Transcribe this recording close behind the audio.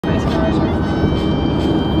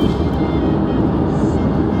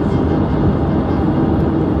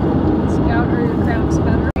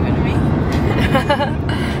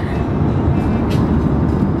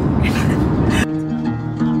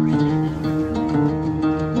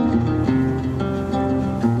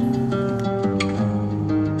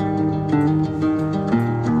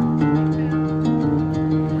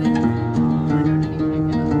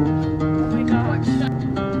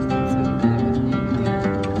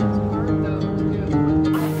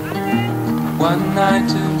One night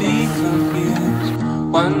to be confused,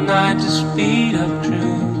 one night to speed up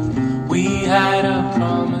truth. We had a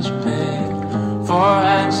promise made, 4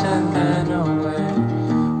 hands and then away,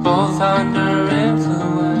 both under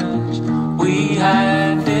influence. We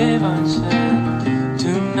had divine sense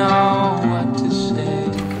to know what to say.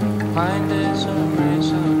 Mind is a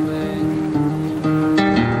razor blade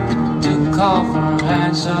to call for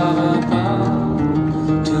hands of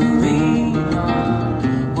above, to lean on.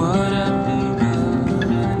 Would it be good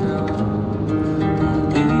enough for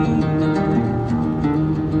me now?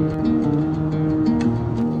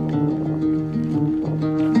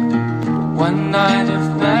 One night of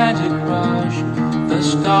magic rush, the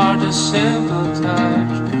start a simple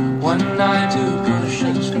touch. One night to push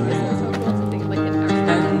and scream,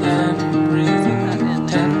 and then breathe.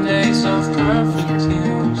 10 days of perfect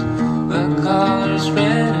tunes, the colors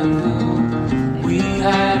red and blue. We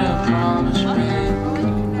had a promise made,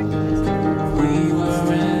 we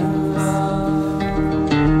were in love.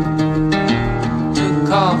 To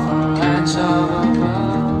call for hands of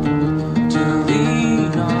above, to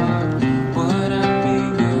lean on. Would it be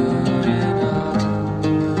good enough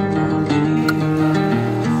for me?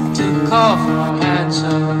 To call for hands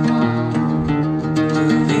of above, to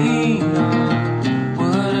lean on.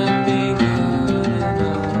 Would it be good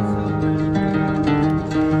enough?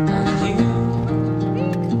 And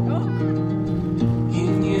you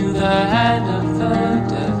knew the hand of the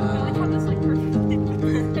devil,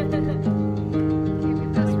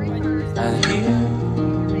 and he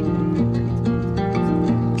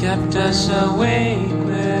kept us awake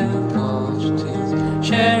with false teeth,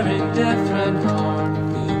 sharing different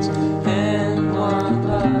heartbeats in one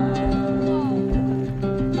life.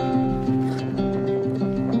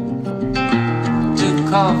 To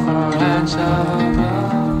call for hands of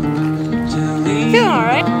above, to lean Feeling all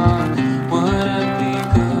right? on. Would it be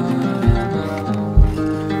good enough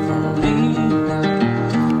for me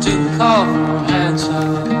now? To call for hands of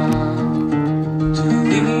above, to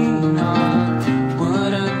lean on.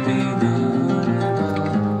 Would it be good enough?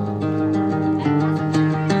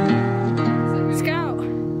 Let's go.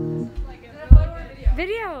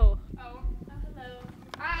 Video. Oh, hello.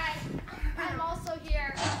 Hi. I'm also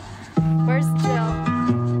here. Where's Jill?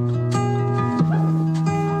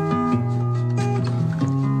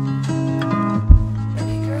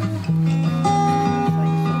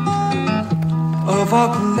 Of all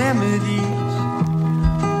calamities,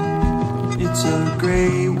 it's a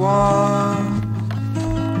great one.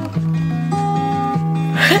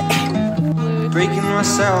 Breaking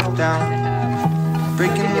myself down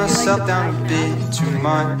a bit too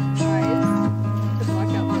much.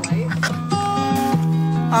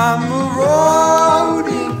 I'm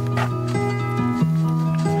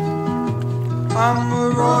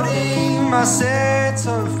eroding my sense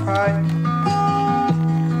of pride.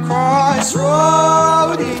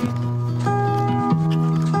 Crossroading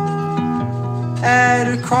at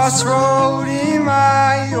a crossroad in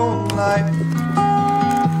my own life.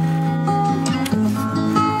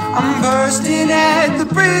 I'm bursting at the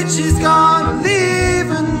bridge, it's gonna leave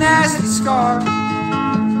a nasty scar.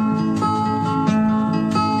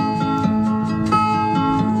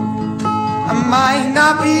 I might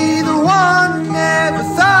not be the one who never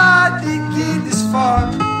thought they'd get this far.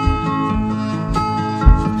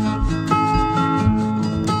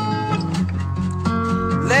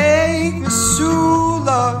 Lake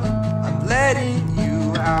Missoula, I'm letting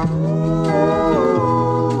you out.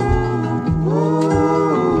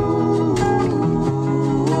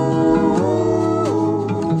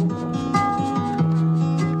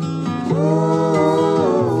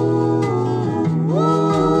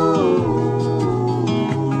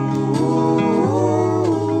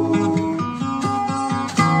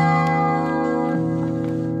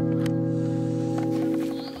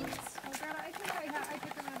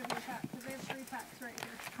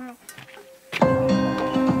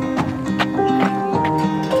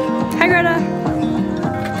 Hi, Greta.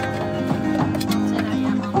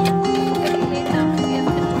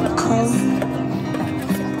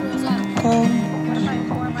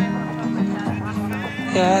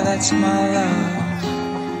 Yeah, that's my love.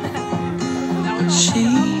 She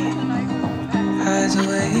hides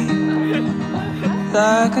away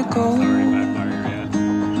like a ghost.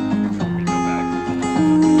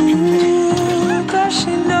 Does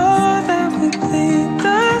she know that we think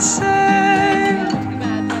the same?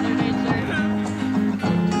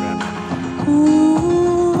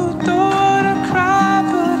 Ooh, don't wanna cry,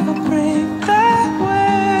 but I'll break that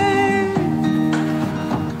way.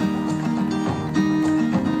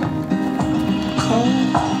 Cold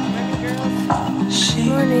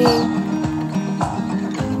sheets, Morning.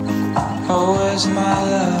 Oh, where's my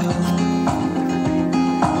love?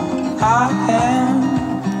 I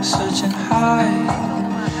am searching high,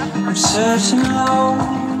 I'm searching low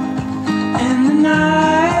in the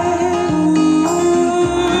night.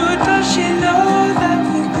 Ooh, does she know that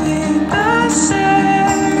we bleed the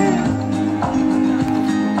same?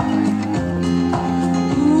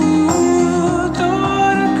 Ooh, don't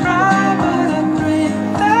wanna cry, but I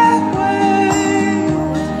breathe that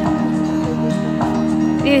way.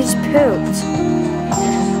 He's pooped.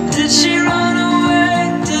 Did she run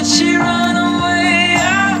away? Did she run away?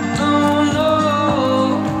 I don't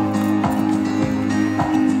know.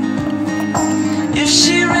 If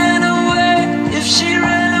she ran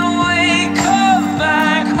away, come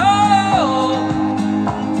back home.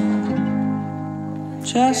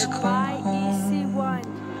 Just come home. YEC1.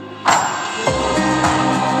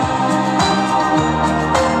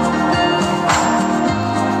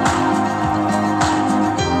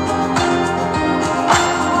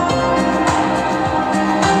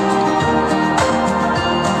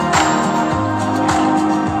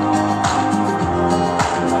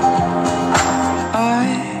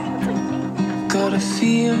 Got a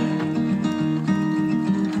fear,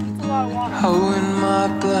 oh, in my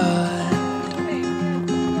blood.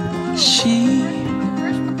 She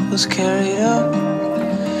was carried up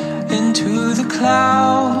into the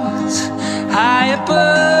clouds high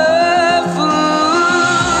above.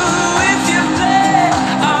 Ooh, if you play,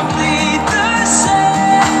 I'll bleed the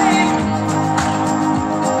same.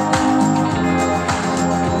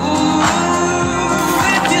 Ooh,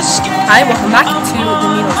 if you're scared, Hi, welcome back to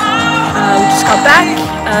the Needle. We just got back.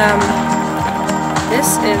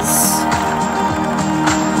 This is.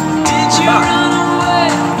 did you run away?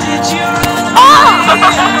 Did you run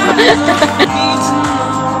away?